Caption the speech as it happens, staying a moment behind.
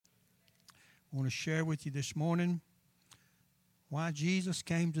I want to share with you this morning why Jesus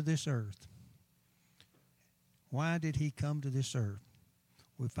came to this earth. Why did he come to this earth?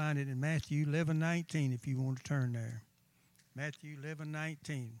 We find it in Matthew 11:19 if you want to turn there. Matthew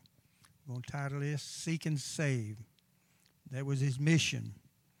 11:19. We're going to title this, Seek and Save. That was his mission.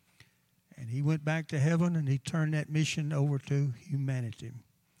 And he went back to heaven and he turned that mission over to humanity,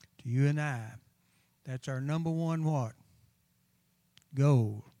 to you and I. That's our number one what?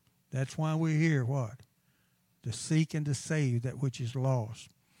 Goal. That's why we're here, what? To seek and to save that which is lost.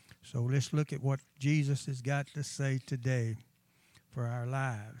 So let's look at what Jesus has got to say today for our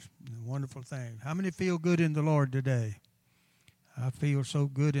lives. A wonderful thing. How many feel good in the Lord today? I feel so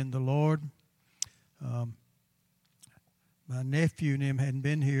good in the Lord. My nephew and him hadn't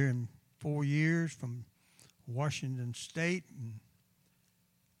been here in 4 years from Washington State. And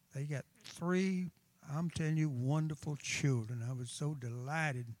they got 3, I'm telling you, wonderful children. I was so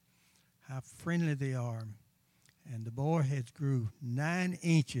delighted how friendly they are. And the boy has grew 9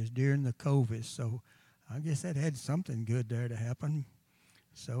 inches during the COVID, so I guess that had something good there to happen.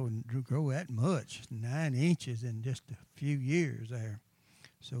 So to grow that much, 9 inches in just a few years there.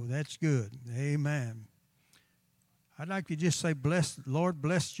 So that's good. Amen. I'd like to just say, Lord,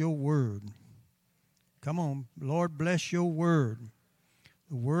 bless your word. Come on, Lord, bless your word.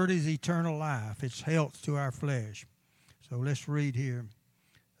 The word is eternal life. It's health to our flesh. So let's read here,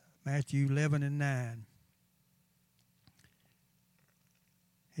 Matthew 11:9.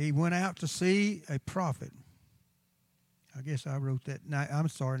 He went out to see a prophet. I guess I wrote that. I'm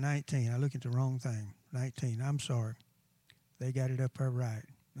sorry, 19. I looked at the wrong thing. 19. I'm sorry. They got it up there right.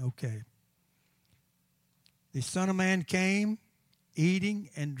 Okay. The Son of Man came, eating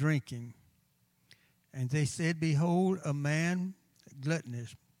and drinking. And they said, Behold, a man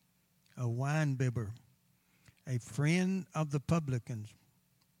gluttonous, a winebibber, a friend of the publicans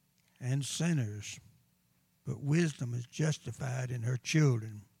and sinners. But wisdom is justified in her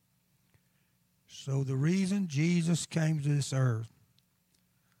children. So the reason Jesus came to this earth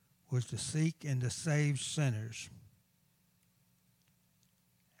was to seek and to save sinners.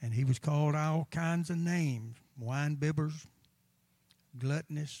 And he was called all kinds of names, winebibbers,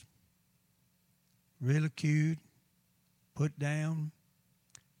 gluttonous, ridiculed, put down.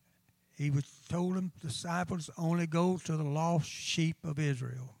 He was told them, disciples, only go to the lost sheep of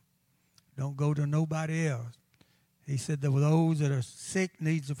Israel. Don't go to nobody else. He said that those that are sick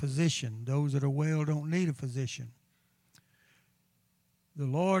needs a physician. Those that are well don't need a physician. The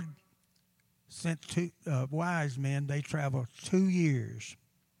Lord sent 2 wise men. They traveled 2 years.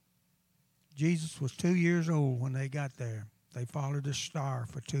 Jesus was 2 years old when they got there. They followed the star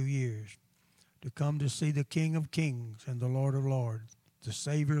for 2 years to come to see the King of Kings and the Lord of Lords, the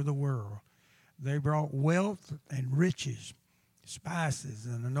Savior of the world. They brought wealth and riches, spices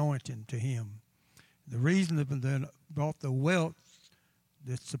and anointing to him. The reason they brought the wealth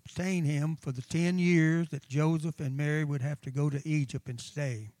that sustained him for the 10 years that Joseph and Mary would have to go to Egypt and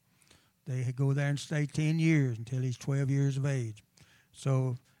stay. They would go there and stay 10 years until he's 12 years of age.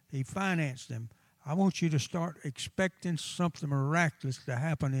 So he financed them. I want you to start expecting something miraculous to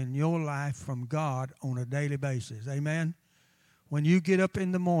happen in your life from God on a daily basis. Amen? When you get up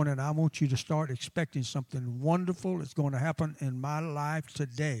in the morning, I want you to start expecting something wonderful that's going to happen in my life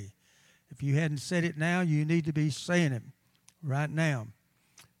today. If you hadn't said it now, you need to be saying it right now.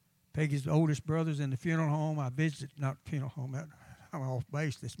 Peggy's oldest brother's in the funeral home. I visited, not funeral home, I'm off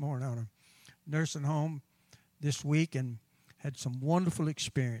base this morning on a nursing home this week and had some wonderful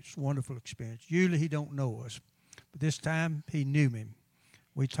experience. Usually he don't know us, but this time he knew me.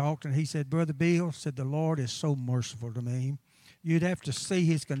 We talked and he said, Brother Bill, said, the Lord is so merciful to me. You'd have to see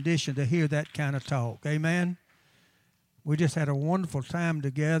his condition to hear that kind of talk. Amen? We just had a wonderful time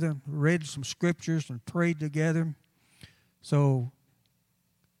together, read some scriptures and prayed together. So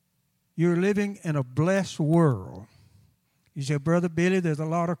you're living in a blessed world. You say, Brother Billy, there's a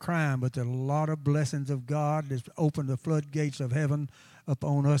lot of crime, but there's a lot of blessings of God that's opened the floodgates of heaven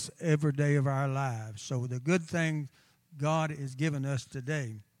upon us every day of our lives. So the good thing God has given us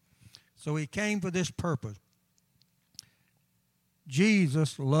today. So he came for this purpose.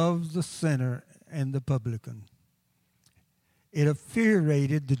 Jesus loves the sinner and the publican. It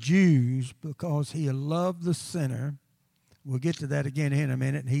infuriated the Jews because he loved the sinner. We'll get to that again in a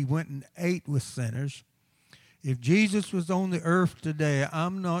minute. He went and ate with sinners. If Jesus was on the earth today,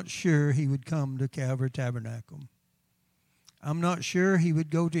 I'm not sure he would come to Calvary Tabernacle. I'm not sure he would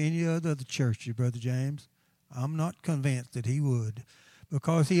go to any other churches, Brother James. I'm not convinced that he would,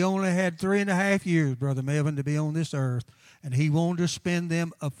 because he only had 3.5 years, Brother Melvin, to be on this earth, and he wanted to spend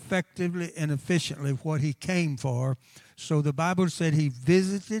them effectively and efficiently what he came for. So the Bible said he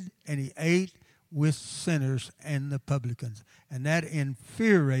visited and he ate with sinners and the publicans. And that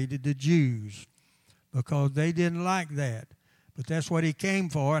infuriated the Jews because they didn't like that. But that's what he came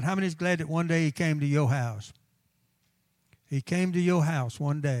for. And how many is glad that one day he came to your house? He came to your house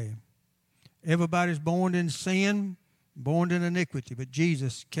one day. Everybody's born in sin, born in iniquity, but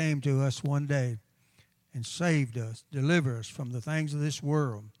Jesus came to us one day and saved us, delivered us from the things of this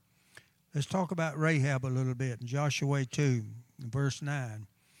world. Let's talk about Rahab a little bit in Joshua 2, verse 9.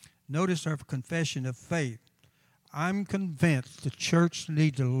 Notice her confession of faith. I'm convinced the church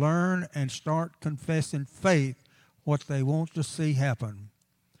needs to learn and start confessing faith, what they want to see happen.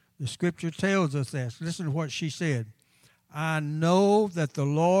 The scripture tells us this. Listen to what she said. I know that the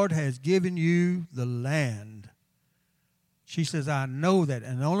Lord has given you the land. She says, I know that.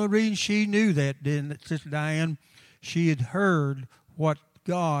 And the only reason she knew that, Sister Diane, she had heard what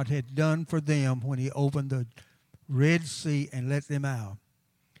God had done for them when he opened the Red Sea and let them out.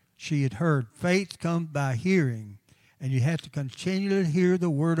 She had heard. Faith comes by hearing, and you have to continually hear the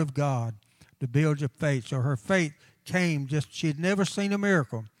word of God to build your faith. So her faith came just, she had never seen a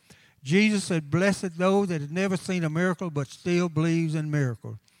miracle. Jesus said, blessed those that had never seen a miracle but still believes in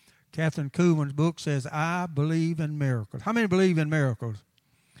miracles. Catherine Kuhlman's book says, I believe in miracles. How many believe in miracles?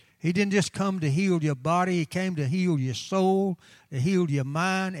 He didn't just come to heal your body. He came to heal your soul, to heal your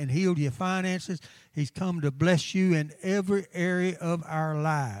mind, and heal your finances. He's come to bless you in every area of our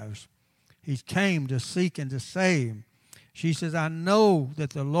lives. He came to seek and to save. She says, I know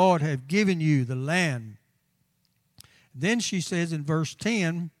that the Lord has given you the land. Then she says in verse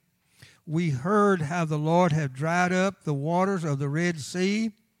 10, we heard how the Lord had dried up the waters of the Red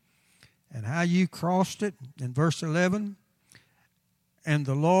Sea and how you crossed it. In verse 11, and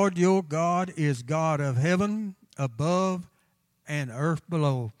the Lord your God is God of heaven above and earth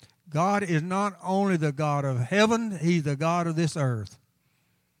below. God is not only the God of heaven, he's the God of this earth.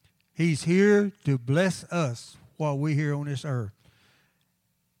 He's here to bless us while we're here on this earth.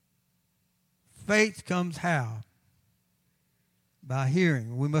 Faith comes how? By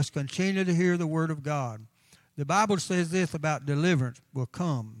hearing. We must continue to hear the word of God. The Bible says this about deliverance will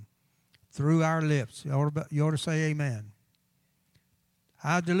come through our lips. You ought to say amen.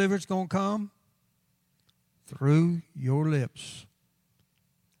 How deliverance going to come? Through your lips.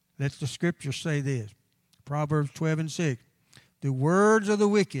 Let the scripture say this. Proverbs 12:6. The words of the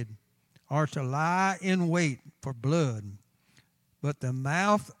wicked are to lie in wait for blood, but the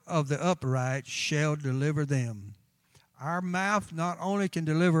mouth of the upright shall deliver them. Our mouth not only can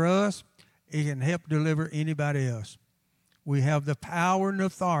deliver us, it can help deliver anybody else. We have the power and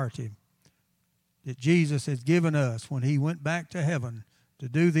authority that Jesus has given us when he went back to heaven to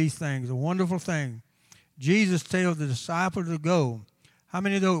do these things, a wonderful thing. Jesus tells the disciples to go. How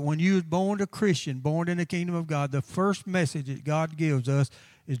many know when you were born a Christian, born in the kingdom of God, the first message that God gives us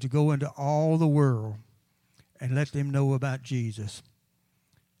is to go into all the world and let them know about Jesus?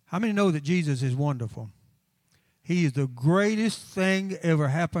 How many know that Jesus is wonderful? He is the greatest thing ever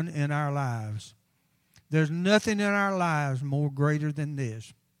happened in our lives. There's nothing in our lives more greater than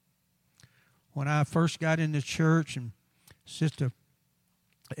this. When I first got in the church and Sister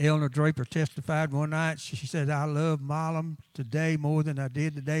Eleanor Draper testified one night, she said, I love Milam today more than I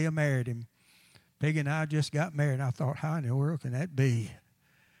did the day I married him. Peggy and I just got married. And I thought, how in the world can that be?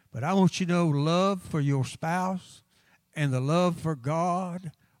 But I want you to know love for your spouse and the love for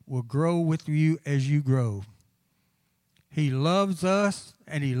God will grow with you as you grow. He loves us,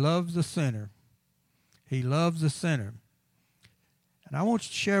 and he loves the sinner. He loves the sinner. And I want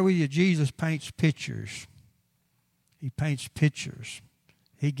to share with you, Jesus paints pictures. He paints pictures.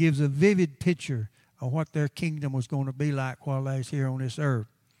 He gives a vivid picture of what their kingdom was going to be like while they was here on this earth.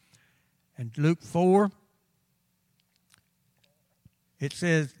 And Luke 4, it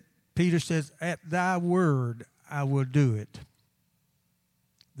says, Peter says, at thy word I will do it.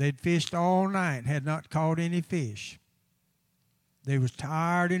 They'd fished all night, had not caught any fish. They was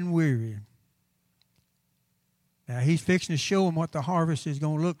tired and weary. Now he's fixing to show them what the harvest is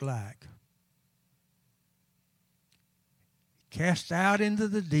going to look like. Cast out into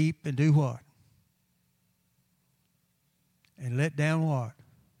the deep and do what? And let down what?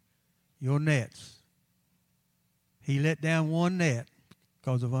 Your nets. He let down one net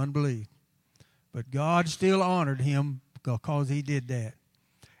because of unbelief. But God still honored him because he did that.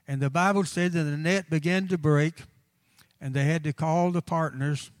 And the Bible said that the net began to break, and they had to call the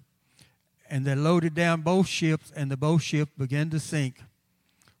partners, and they loaded down both ships, and the both ships began to sink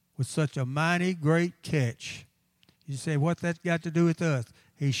with such a mighty great catch. You say, what's that got to do with us?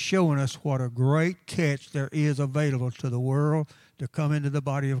 He's showing us what a great catch there is available to the world to come into the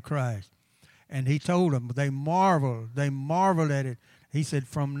body of Christ. And he told them, they marveled at it. He said,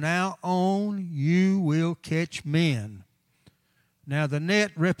 from now on you will catch men. Now the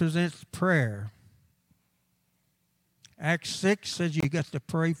net represents prayer. Acts 6 says you got to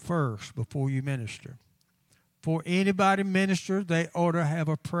pray first before you minister. For anybody minister, they ought to have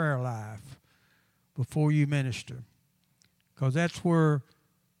a prayer life before you minister. Because that's where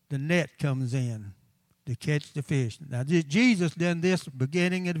the net comes in to catch the fish. Now, Jesus done this at the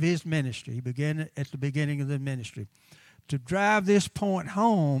beginning of his ministry. He began at the beginning of the ministry. To drive this point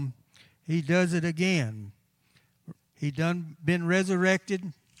home, he does it again. He done been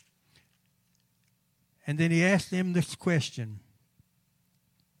resurrected. And then he asked them this question.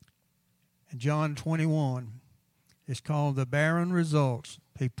 In John 21, it's called the barren results.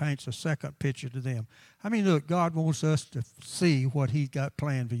 He paints a second picture to them. I mean, look, God wants us to see what he's got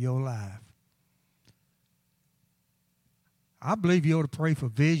planned for your life. I believe you ought to pray for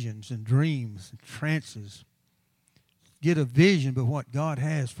visions and dreams and trances. Get a vision of what God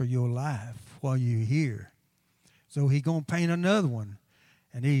has for your life while you're here. So he's going to paint another one.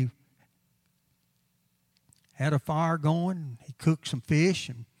 And he had a fire going. He cooked some fish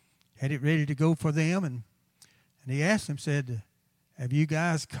and had it ready to go for them. And he asked them, said, have you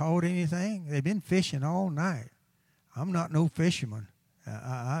guys caught anything? They've been fishing all night. I'm not no fisherman.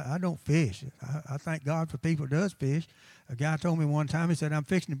 I don't fish. I thank God for people who does fish. A guy told me one time, he said, I'm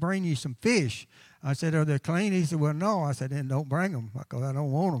fixing to bring you some fish. I said, are they clean? He said, well, no. I said, then don't bring them because I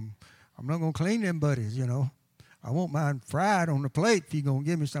don't want them. I'm not going to clean them buddies, you know. I want mine fried on the plate if you're going to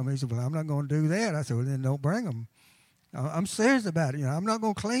give me some. He said, well, I'm not going to do that. I said, well, then don't bring them. I'm serious about it. You know, I'm not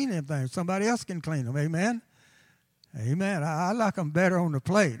going to clean them things. Somebody else can clean them. Amen? Amen. I like them better on the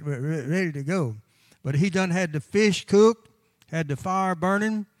plate, ready to go. But he done had the fish cooked, had the fire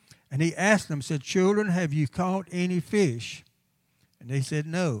burning, and he asked them, said, children, have you caught any fish? And they said,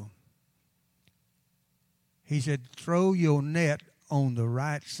 no. He said, throw your net on the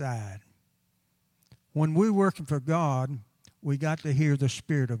right side. When we're working for God, we got to hear the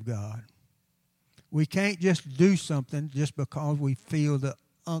Spirit of God. We can't just do something just because we feel the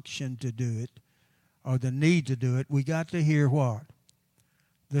unction to do it or the need to do it. We got to hear what?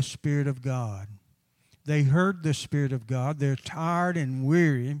 The Spirit of God. They heard the Spirit of God. They're tired and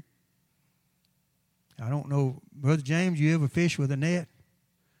weary. I don't know, Brother James, you ever fish with a net?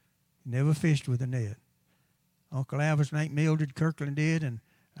 Never fished with a net. Uncle Alvis and Aunt Mildred Kirkland did, and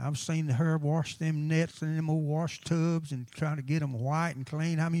I've seen her wash them nets in them old wash tubs and try to get them white and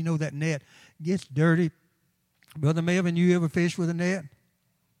clean. How many know that net gets dirty? Brother Melvin, you ever fish with a net?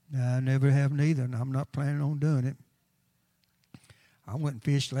 No, I never have neither, and I'm not planning on doing it. I went and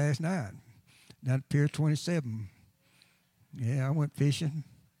fished last night down at Pier 27. Yeah, I went fishing.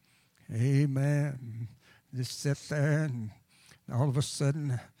 Amen. Just sat there, and all of a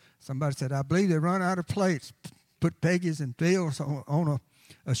sudden, somebody said, I believe they run out of plates. Put Peggy's and Bill's on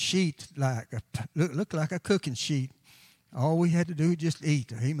a sheet, looked like a cooking sheet. All we had to do was just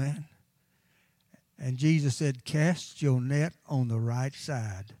eat. Amen. And Jesus said, cast your net on the right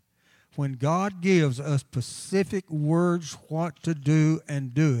side. When God gives us specific words what to do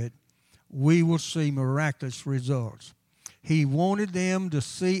and do it, we will see miraculous results. He wanted them to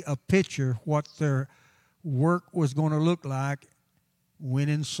see a picture what their work was going to look like,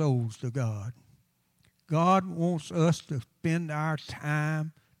 winning souls to God. God wants us to spend our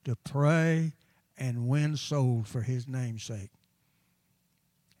time to pray and win souls for his name's sake.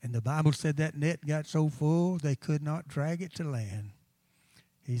 And the Bible said that net got so full they could not drag it to land.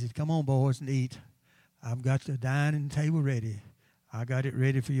 He said, come on, boys, and eat. I've got the dining table ready. I got it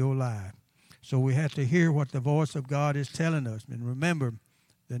ready for your life. So we have to hear what the voice of God is telling us. And remember,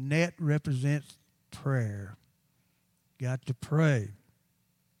 the net represents prayer. Got to pray.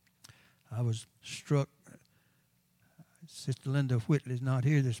 I was struck. Sister Linda Whitley's not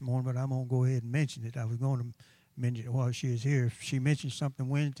here this morning, but I'm going to go ahead and mention it. I was going to mention it while she is here. She mentioned something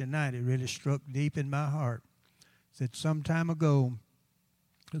Wednesday night. It really struck deep in my heart. Said some time ago,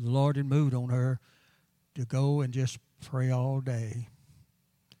 the Lord had moved on her to go and just pray all day.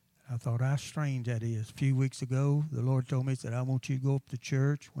 I thought how strange that is. A few weeks ago, the Lord told me, he said, I want you to go up to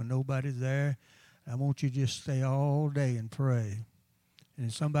church when nobody's there. I want you to just stay all day and pray.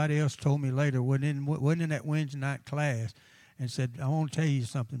 And somebody else told me later, wasn't in that Wednesday night class, and said, I want to tell you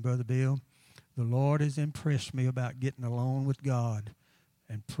something, Brother Bill. The Lord has impressed me about getting alone with God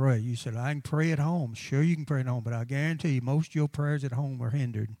and pray. You said, I can pray at home. Sure, you can pray at home, but I guarantee you most of your prayers at home are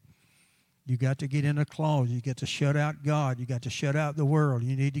hindered. You got to get in a closet. You got to shut out God. You got to shut out the world.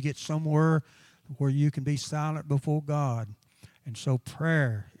 You need to get somewhere where you can be silent before God. And so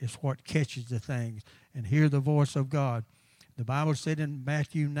prayer is what catches the things and hear the voice of God. The Bible said in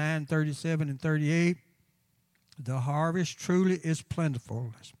Matthew 9:37 and 38, The harvest truly is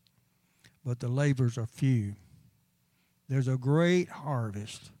plentiful, but the labors are few. There's a great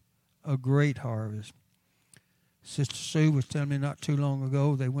harvest, a great harvest. Sister Sue was telling me not too long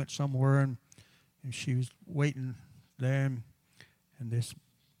ago, they went somewhere and she was waiting there, and this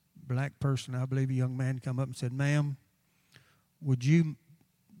black person, I believe a young man, come up and said, "Ma'am, would you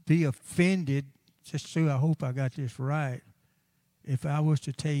be offended?" Sister Sue, I hope I got this right. "If I was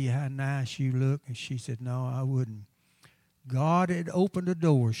to tell you how nice you look," and she said, "No, I wouldn't." God had opened the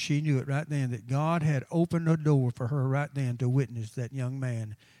door. She knew it right then, that God had opened the door for her right then to witness that young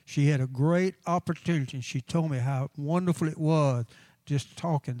man. She had a great opportunity, and she told me how wonderful it was just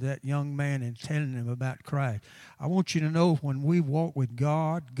talking to that young man and telling him about Christ. I want you to know, when we walk with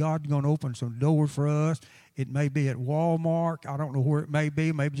God, God's going to open some doors for us. It may be at Walmart. I don't know where it may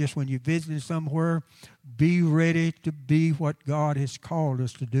be. Maybe just when you're visiting somewhere. Be ready to be what God has called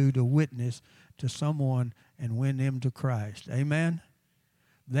us to do, to witness to someone and win them to Christ. Amen?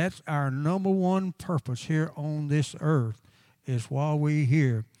 That's our number one purpose here on this earth, is while we're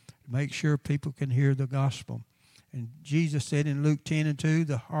here, to make sure people can hear the gospel. And Jesus said in Luke 10:2,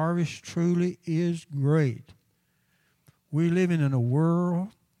 the harvest truly is great. We're living in a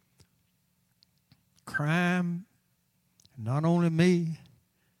world, crime, not only me,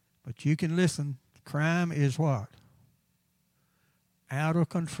 but you can listen, crime is what? Out of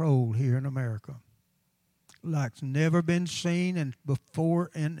control here in America. Like's never been seen and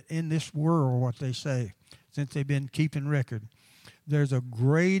before in this world, what they say, since they've been keeping record. There's a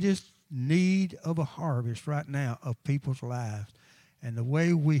greatest need of a harvest right now of people's lives. And the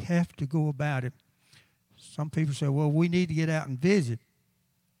way we have to go about it, some people say, well, we need to get out and visit.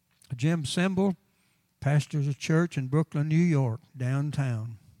 Jim Semble pastors a church in Brooklyn, New York,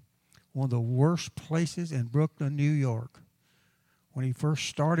 downtown. One of the worst places in Brooklyn, New York. When he first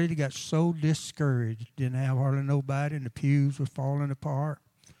started, he got so discouraged. Didn't have hardly nobody, and the pews were falling apart.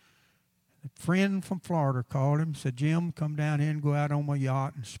 A friend from Florida called him and said, "Jim, come down here and go out on my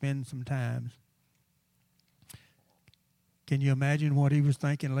yacht and spend some time." Can you imagine what he was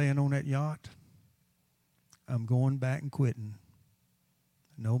thinking laying on that yacht? I'm going back and quitting.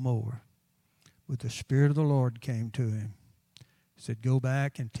 No more. But the Spirit of the Lord came to him. He said, "Go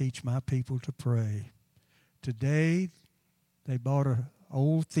back and teach my people to pray." Today, they bought an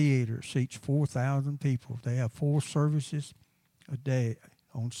old theater, seats 4,000 people. They have 4 services a day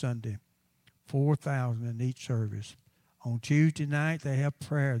on Sunday. 4,000 in each service. On Tuesday night, they have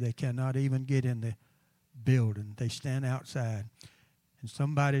prayer. They cannot even get in the building. They stand outside. And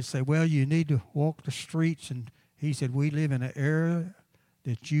somebody say, "Well, you need to walk the streets." And he said, "We live in an area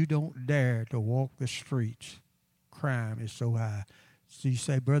that you don't dare to walk the streets. Crime is so high." So you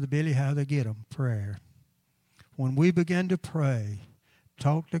say, "Brother Billy, how do they get them?" Prayer. When we begin to pray,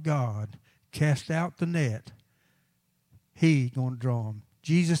 talk to God, cast out the net, He's going to draw them.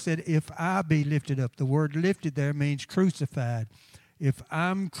 Jesus said, "If I be lifted up," the word lifted there means crucified. If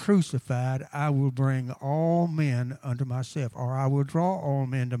I'm crucified, I will bring all men unto myself, or I will draw all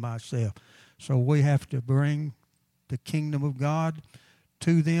men to myself. So we have to bring the kingdom of God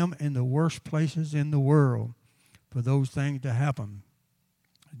to them in the worst places in the world for those things to happen.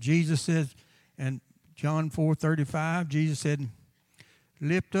 Jesus says, and John 4:35, Jesus said,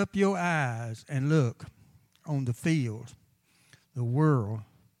 "Lift up your eyes and look on the fields, the world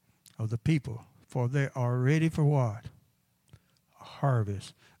of the people, for they are ready for what? A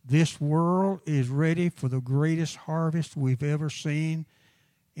harvest." This world is ready for the greatest harvest we've ever seen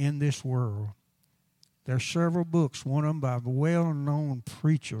in this world. There are several books, one of them by a well-known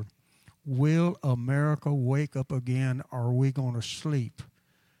preacher, "Will America Wake Up Again, or are we going to sleep?"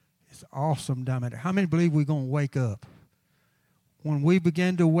 It's awesome down there. How many believe we're going to wake up? When we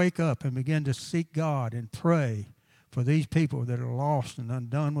begin to wake up and begin to seek God and pray for these people that are lost and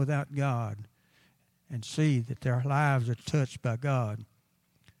undone without God, and see that their lives are touched by God.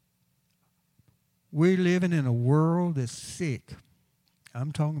 We're living in a world that's sick.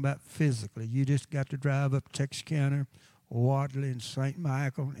 I'm talking about physically. You just got to drive up Texarkana, Wadley, and St.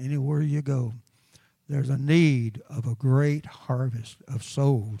 Michael, anywhere you go. There's a need of a great harvest of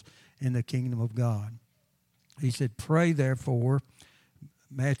souls in the kingdom of God. He said, "Pray therefore,"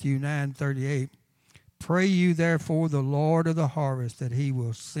 Matthew 9:38, "Pray you therefore the Lord of the harvest, that he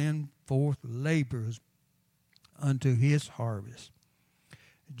will send forth laborers unto his harvest."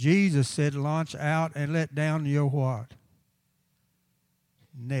 Jesus said, "Launch out and let down your what?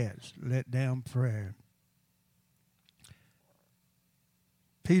 Nets." Let down prayer.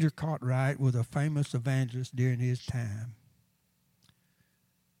 Peter Cartwright was a famous evangelist during his time.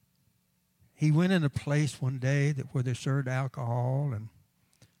 He went in a place one day where they served alcohol and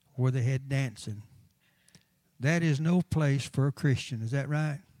where they had dancing. That is no place for a Christian. Is that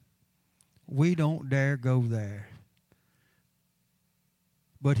right? We don't dare go there.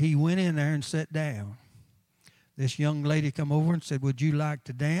 But he went in there and sat down. This young lady come over and said, would you like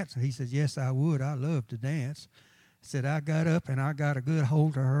to dance? And he said, yes, I would. I love to dance. He said, I got up and I got a good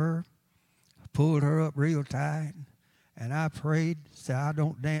hold of her, pulled her up real tight, and I prayed. Said, I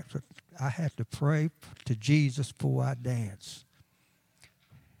don't dance. I have to pray to Jesus before I dance.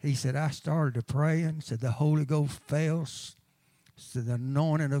 He said, I started to praying. Said, the Holy Ghost fell. Said, the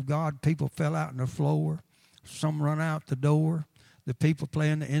anointing of God, people fell out on the floor. Some run out the door. The people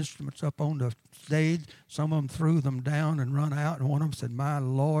playing the instruments up on the stage, some of them threw them down and run out, and one of them said, my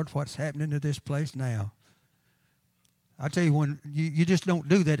Lord, what's happening to this place now? I tell you, when you just don't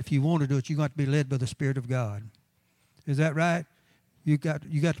do that if you want to do it. You got to be led by the Spirit of God. Is that right? You got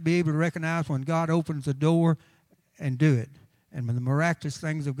to be able to recognize when God opens the door and do it. And when the miraculous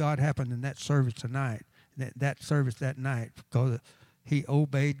things of God happened in that service tonight, that service that night, because he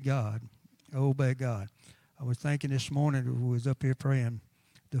obeyed God. Obeyed God. I was thinking this morning when we was up here praying,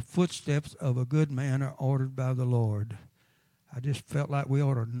 the footsteps of a good man are ordered by the Lord. I just felt like we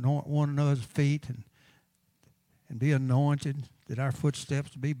ought to anoint one another's feet and be anointed, that our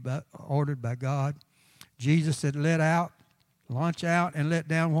footsteps be ordered by God. Jesus said, launch out, and let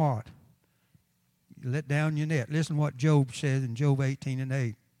down what? Let down your net. Listen what Job says in Job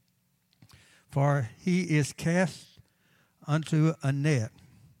 18:8. For he is cast unto a net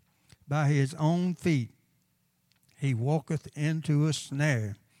by his own feet. He walketh into a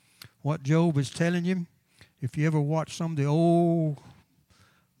snare. What Job is telling you, if you ever watch some of the old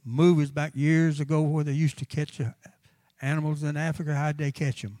movies back years ago where they used to catch animals in Africa, how'd they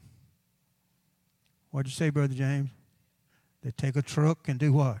catch them? What'd you say, Brother James? They take a truck and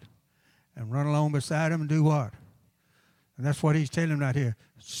do what? And run along beside them and do what? And that's what he's telling right here.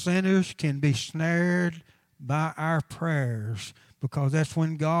 Sinners can be snared by our prayers, because that's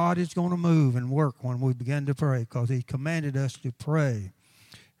when God is going to move and work when we begin to pray, because he commanded us to pray.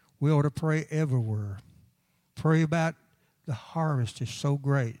 We ought to pray everywhere. Pray about the harvest is so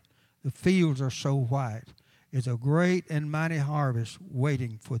great. The fields are so white. It's a great and mighty harvest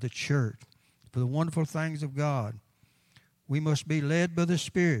waiting for the church, for the wonderful things of God. We must be led by the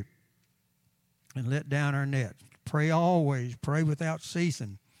Spirit and let down our net. Pray always. Pray without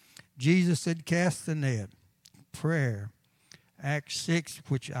ceasing. Jesus said, cast the net. Prayer. Acts 6,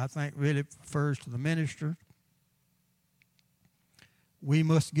 which I think really refers to the minister. We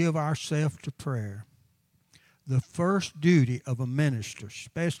must give ourselves to prayer. The first duty of a minister,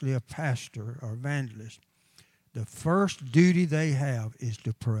 especially a pastor or evangelist, the first duty they have is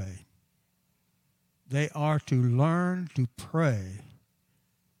to pray. They are to learn to pray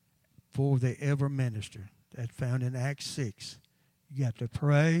before they ever minister. That's found in Acts 6. You got to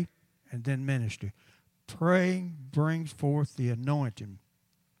pray and then minister. Praying brings forth the anointing,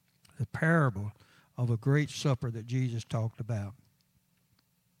 the parable of a great supper that Jesus talked about.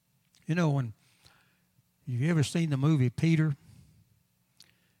 You know, when you've ever seen the movie Peter,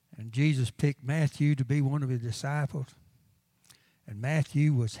 and Jesus picked Matthew to be one of his disciples, and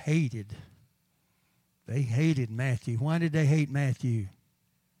Matthew was hated. They hated Matthew. Why did they hate Matthew?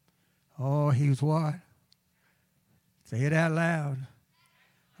 Oh, he was what? Say it out loud.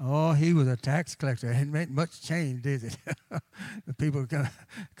 Oh, he was a tax collector. It hadn't made much change, did it? The people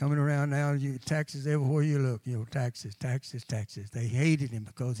coming around now, taxes everywhere you look. You know, taxes, taxes, taxes. They hated him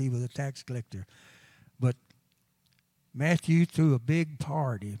because he was a tax collector. But Matthew threw a big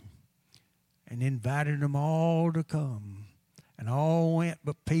party and invited them all to come. And all went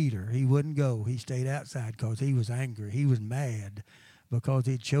but Peter. He wouldn't go. He stayed outside because he was angry. He was mad because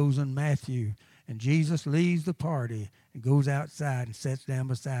he'd chosen Matthew. And Jesus leaves the party and goes outside and sits down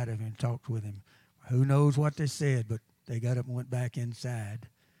beside him and talks with him. Who knows what they said, but they got up and went back inside.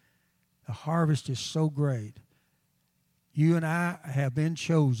 The harvest is so great. You and I have been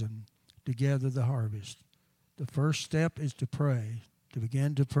chosen to gather the harvest. The first step is to pray, to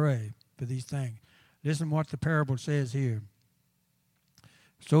begin to pray for these things. Listen to what the parable says here.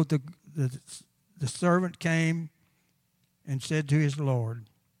 So the servant came and said to his Lord,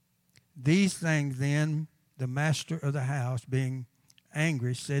 these things then the master of the house, being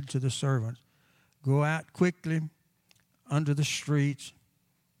angry, said to the servants, go out quickly unto the streets,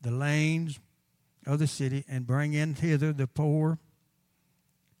 the lanes of the city, and bring in hither the poor,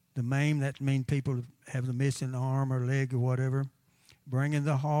 the maimed, that means people have the missing arm or leg or whatever. Bring in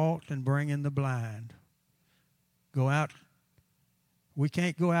the halt and bring in the blind. Go out. We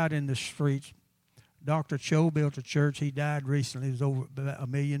can't go out in the streets. Dr. Cho built a church. He died recently. It was over about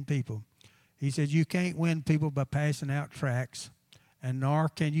 1 million people. He said you can't win people by passing out tracts, and nor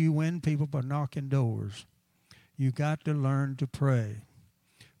can you win people by knocking doors. You got to learn to pray.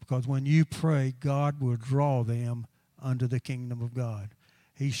 Because when you pray, God will draw them unto the kingdom of God.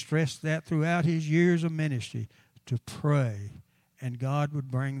 He stressed that throughout his years of ministry, to pray, and God would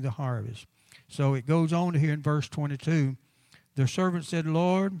bring the harvest. So it goes on here in verse 22. The servant said,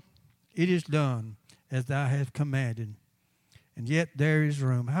 Lord, it is done as thou hast commanded, and yet there is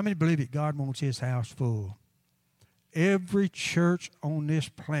room. How many believe that God wants his house full? Every church on this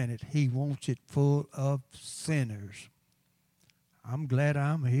planet, he wants it full of sinners. I'm glad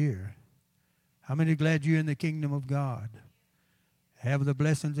I'm here. How many are glad you're in the kingdom of God? Have the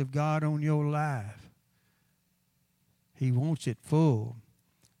blessings of God on your life. He wants it full.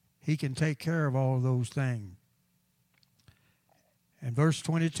 He can take care of all those things. And verse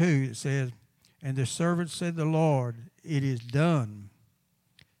 22, it says, and the servant said to the Lord, it is done.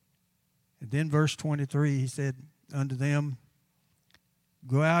 And then verse 23, he said unto them,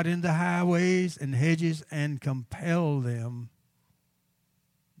 go out in the highways and hedges and compel them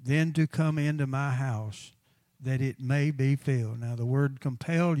then to come into my house, that it may be filled. Now, the word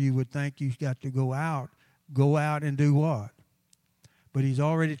compel, you would think you've got to go out and do what? But he's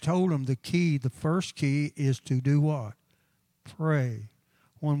already told them the first key is to do what? Pray.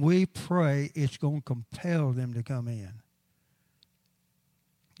 When we pray, it's going to compel them to come in.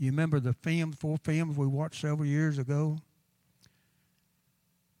 You remember the four films we watched several years ago?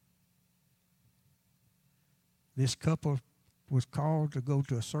 This couple was called to go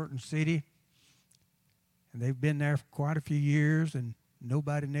to a certain city, and they've been there for quite a few years, and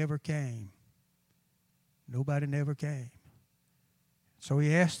nobody never came. Nobody never came. So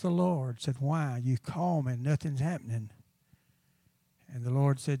he asked the Lord, said, why? You call me and nothing's happening. And the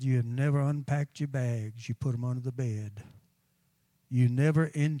Lord said, you have never unpacked your bags. You put them under the bed. You never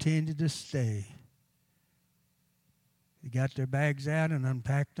intended to stay. They got their bags out and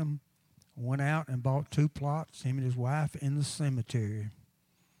unpacked them, went out and bought 2 plots, him and his wife, in the cemetery.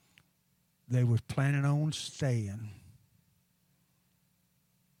 They was planning on staying.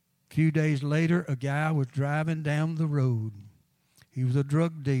 A few days later, a guy was driving down the road. He was a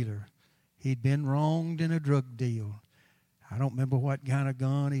drug dealer. He'd been wronged in a drug deal. I don't remember what kind of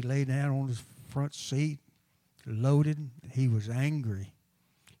gun. He laid down on his front seat, loaded. He was angry.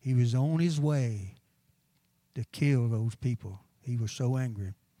 He was on his way to kill those people. He was so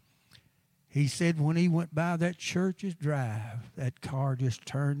angry. He said when he went by that church's drive, that car just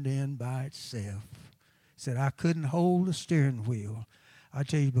turned in by itself. He said, I couldn't hold the steering wheel. I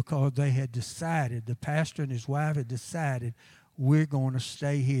tell you, because they had decided, the pastor and his wife had decided, we're going to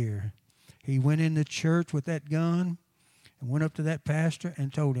stay here. He went in the church with that gun and went up to that pastor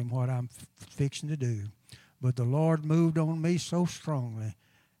and told him what I'm fixing to do. But the Lord moved on me so strongly,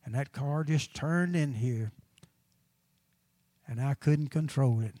 and that car just turned in here, and I couldn't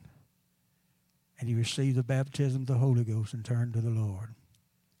control it. And he received the baptism of the Holy Ghost and turned to the Lord.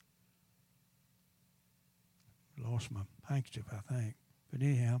 Lost my handkerchief, I think. But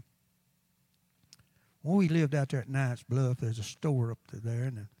anyhow, when we lived out there at Knights Bluff, there's a store up there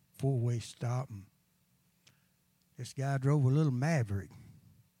and a 4-way stop. And this guy drove a little Maverick.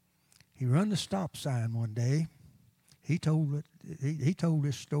 He run the stop sign one day. He told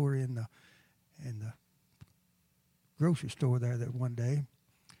this story in the grocery store there that one day,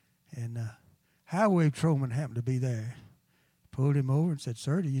 and highway patrolman happened to be there. Pulled him over and said,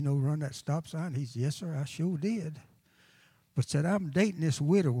 sir, do you know run that stop sign? He said, yes, sir, I sure did. But said, I'm dating this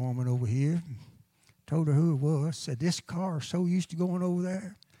widow woman over here. Told her who it was. Said, this car is so used to going over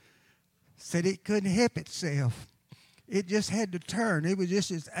there. Said it couldn't help itself. It just had to turn. It was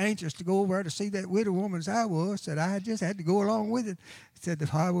just as anxious to go over there to see that widow woman as I was. Said, I just had to go along with it. Said, the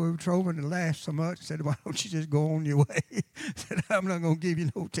highway patrolman had laughed so much. Said, why don't you just go on your way? Said, I'm not going to give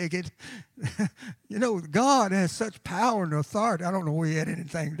you no ticket. You know, God has such power and authority. I don't know whether he had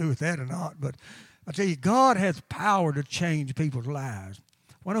anything to do with that or not, but I tell you, God has power to change people's lives.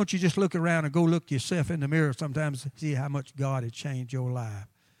 Why don't you just look around and go look yourself in the mirror sometimes and see how much God has changed your life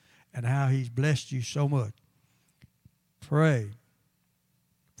and how he's blessed you so much. Pray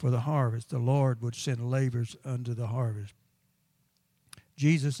for the harvest. The Lord would send laborers unto the harvest.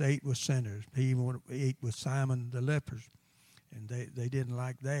 Jesus ate with sinners. He even ate with Simon the lepers, and they didn't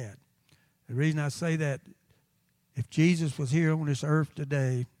like that. The reason I say that, if Jesus was here on this earth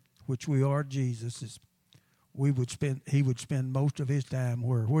today, which we are Jesus, is he would spend most of his time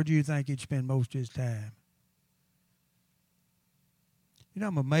where? Where do you think he'd spend most of his time? You know,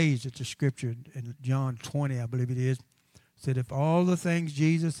 I'm amazed at the scripture in John 20, I believe it is, said if all the things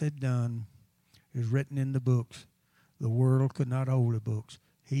Jesus had done is written in the books, the world could not hold the books.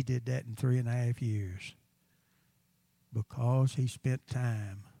 He did that in 3.5 years because he spent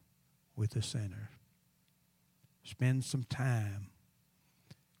time with the sinner. Spend some time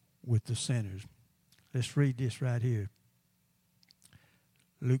with the sinners. Let's read this right here.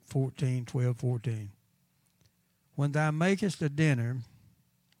 Luke 14:12-14. When thou makest a dinner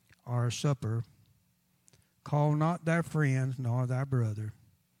or a supper, call not thy friends nor thy brother,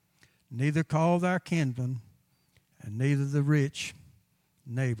 neither call thy kinsmen, and neither the rich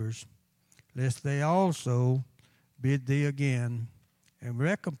neighbors, lest they also bid thee again and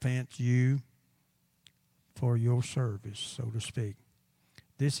recompense you for your service, so to speak.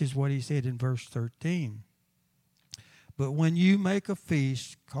 This is what he said in verse 13. But when you make a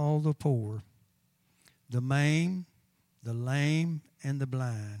feast, call the poor, the maimed, the lame, and the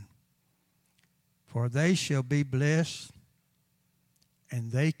blind, for they shall be blessed,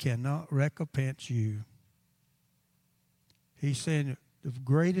 and they cannot recompense you. He's saying the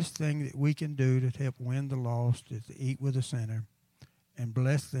greatest thing that we can do to help win the lost is to eat with a sinner and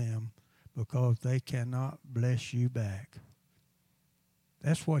bless them, because they cannot bless you back.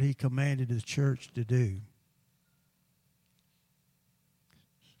 That's what he commanded the church to do.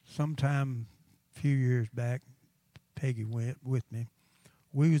 Sometime a few years back, Peggy went with me.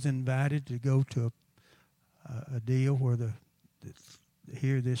 We was invited to go to a deal where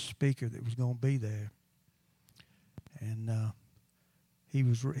hear this speaker that was going to be there. And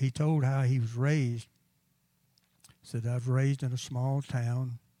he told how he was raised. He said, I was raised in a small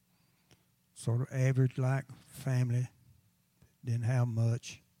town, sort of average-like family, didn't have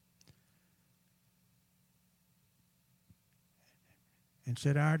much. And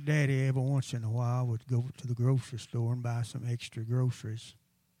said our daddy every once in a while would go to the grocery store and buy some extra groceries.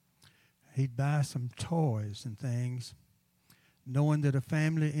 He'd buy some toys and things, knowing that a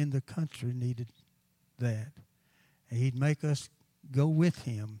family in the country needed that. And he'd make us go with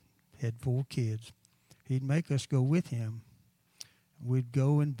him. He had 4 kids. He'd make us go with him. We'd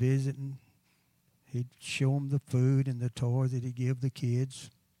go and visit, and he'd show them the food and the toys that he'd give the kids.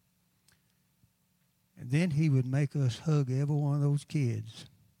 And then he would make us hug every one of those kids.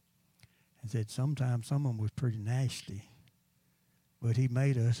 And said sometimes some of them was pretty nasty, but he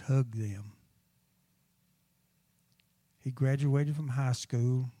made us hug them. He graduated from high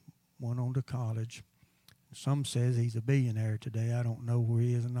school, went on to college. Some says he's a billionaire today. I don't know where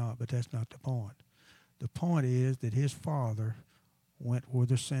he is or not, but that's not the point. The point is that his father went where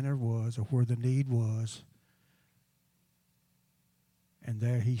the sinner was or where the need was, and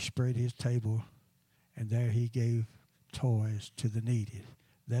there he spread his table, and there he gave toys to the needy.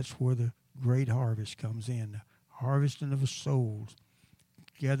 That's where the great harvest comes in, the harvesting of the souls,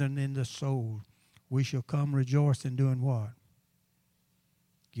 gathering in the soul. We shall come rejoicing, doing what?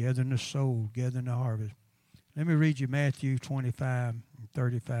 Gathering the soul, gathering the harvest. Let me read you Matthew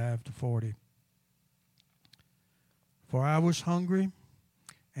 25:35-40. For I was hungry,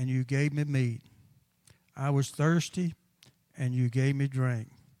 and you gave me meat. I was thirsty, and you gave me drink.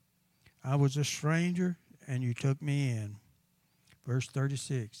 I was a stranger, and you took me in. Verse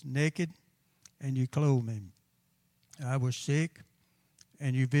 36, naked, and you clothed me. I was sick,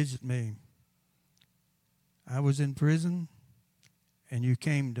 and you visited me. I was in prison, and you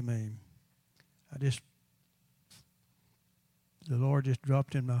came to me. The Lord just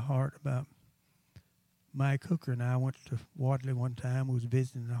dropped in my heart about Mike Hooker and I went to Wadley one time. We was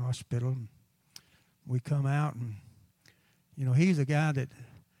visiting the hospital, and we come out, and, he's a guy that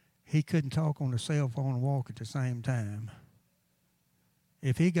he couldn't talk on the cell phone and walk at the same time.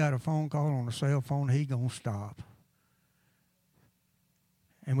 If he got a phone call on the cell phone, he going to stop.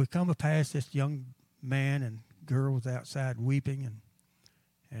 And we come past this young man, and girl was outside weeping,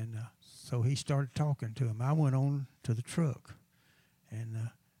 and so he started talking to him. I went on to the truck, and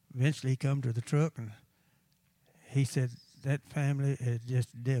eventually he come to the truck, and he said that family is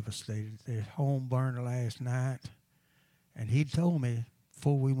just devastated. Their home burned last night. And he told me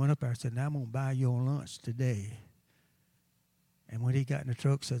before we went up there, I said, now I'm going to buy your lunch today. And when he got in the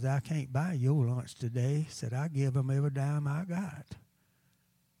truck, says, I can't buy your lunch today. Said, I give them every dime I got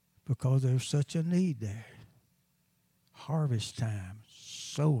because there's such a need there. Harvest time,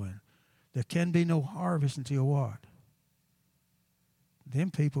 sowing. There can be no harvest until what?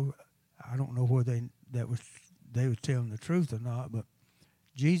 Them people, I don't know whether they were telling the truth or not, but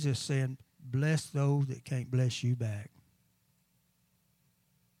Jesus said, bless those that can't bless you back.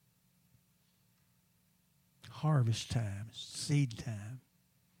 Harvest time, seed time.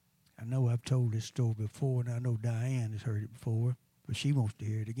 I know I've told this story before, and I know Diane has heard it before, but she wants to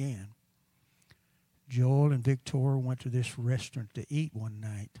hear it again. Joel and Victoria went to this restaurant to eat one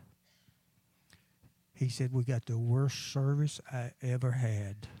night. He said, we got the worst service I ever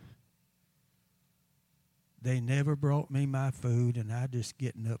had. They never brought me my food, and I just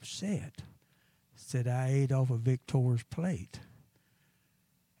getting upset. said, I ate off of Victoria's plate.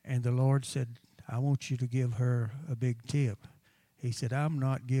 And the Lord said, I want you to give her a big tip. He said, I'm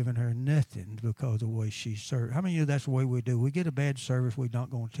not giving her nothing because of the way she served. How many of you, that's the way we do? We get a bad service, we're not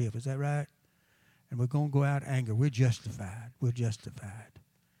going to tip. Is that right? And we're going to go out angry. We're justified. We're justified.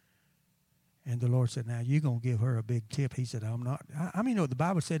 And the Lord said, now you're going to give her a big tip. He said, I'm not. I mean, you know, the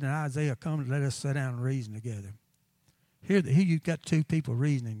Bible said in Isaiah, come, let us sit down and reason together. Here you've got two people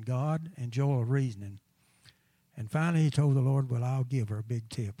reasoning, God and Joel reasoning. And finally he told the Lord, well, I'll give her a big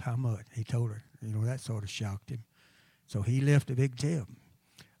tip. How much? He told her. You know, that sort of shocked him. So he left a big tip.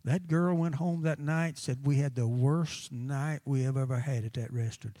 That girl went home that night, said we had the worst night we have ever had at that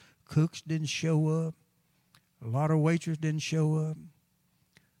restaurant. Cooks didn't show up. A lot of waiters didn't show up.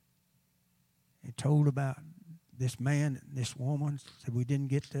 He told about this man, this woman, said we didn't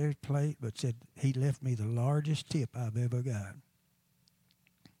get their plate, but said he left me the largest tip I've ever got.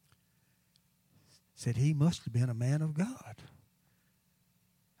 Said he must have been a man of God.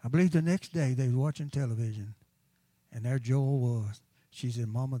 I believe the next day they were watching television, and there Joel was. She said,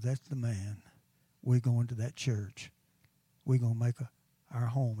 Mama, that's the man. We're going to that church. We're going to make our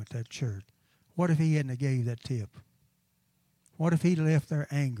home at that church. What if he hadn't gave that tip? What if he left there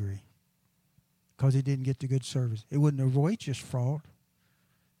angry because he didn't get the good service? It wasn't the waitress' fault.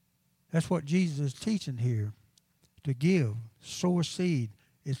 That's what Jesus is teaching here. To give, sow a seed.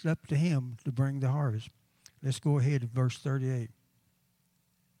 It's up to him to bring the harvest. Let's go ahead to verse 38.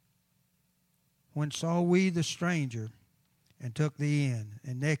 When saw we the stranger, and took thee in,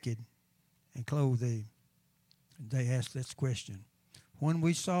 and naked, and clothed thee? And they asked this question. When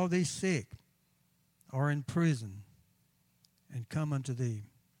we saw thee sick, or in prison, and come unto thee?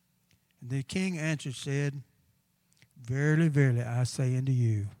 And the king answered, said, Verily, verily, I say unto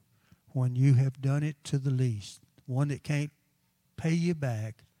you, when you have done it to the least, one that can't pay you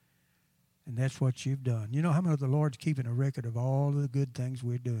back, and that's what you've done. You know how much the Lord's keeping a record of all the good things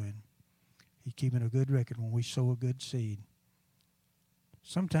we're doing. He's keeping a good record when we sow a good seed.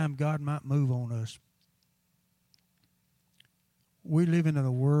 Sometime God might move on us. We're living in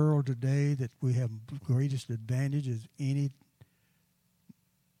a world today that we have the greatest advantage as any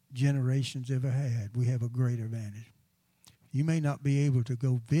generations ever had. We have a great advantage. You may not be able to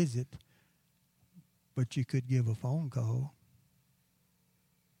go visit, but you could give a phone call.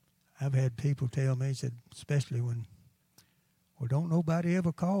 I've had people tell me, said, especially when, well, don't nobody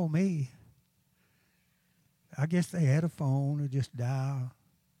ever call me. I guess they had a phone or just dial,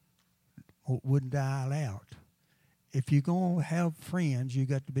 or wouldn't dial out. If you're going to have friends, you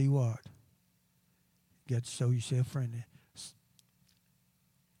got to be what? You got to show yourself friendly.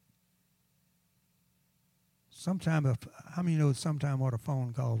 Sometime, how many know sometime what a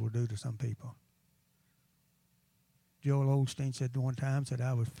phone call will do to some people? Joel Osteen said one time, said,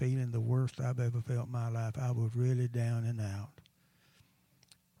 I was feeling the worst I've ever felt in my life. I was really down and out.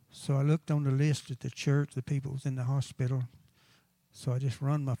 So I looked on the list at the church, the people was in the hospital. So I just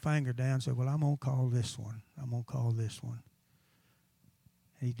run my finger down and said, well, I'm going to call this one. I'm going to call this one.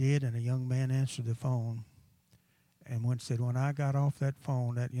 He did, and a young man answered the phone. And when I got off that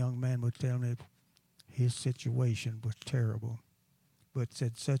phone, that young man was telling me his situation was terrible. But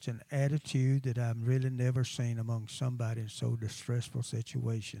said such an attitude that I've really never seen among somebody in so distressful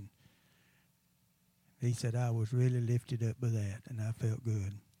situation. He said, I was really lifted up by that, and I felt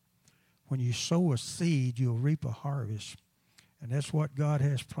good. When you sow a seed, you'll reap a harvest. And that's what God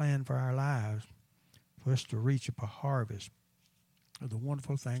has planned for our lives, for us to reach up a harvest of the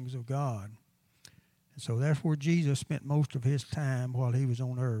wonderful things of God. And so that's where Jesus spent most of his time while he was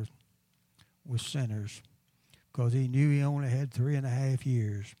on earth, with sinners, because he knew he only had 3.5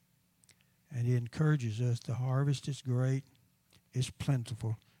 years. And he encourages us, the harvest is great, it's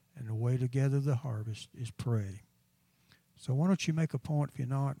plentiful, and the way to gather the harvest is pray. So why don't you make a point, if you're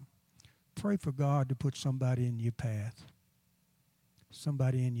not, pray for God to put somebody in your path.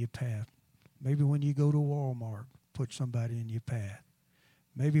 Somebody in your path. Maybe when you go to Walmart, put somebody in your path.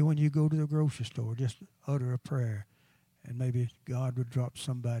 Maybe when you go to the grocery store, just utter a prayer, and maybe God would drop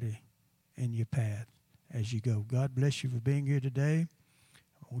somebody in your path as you go. God bless you for being here today.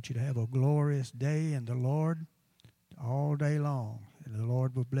 I want you to have a glorious day in the Lord all day long, and the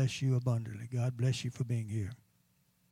Lord will bless you abundantly. God bless you for being here.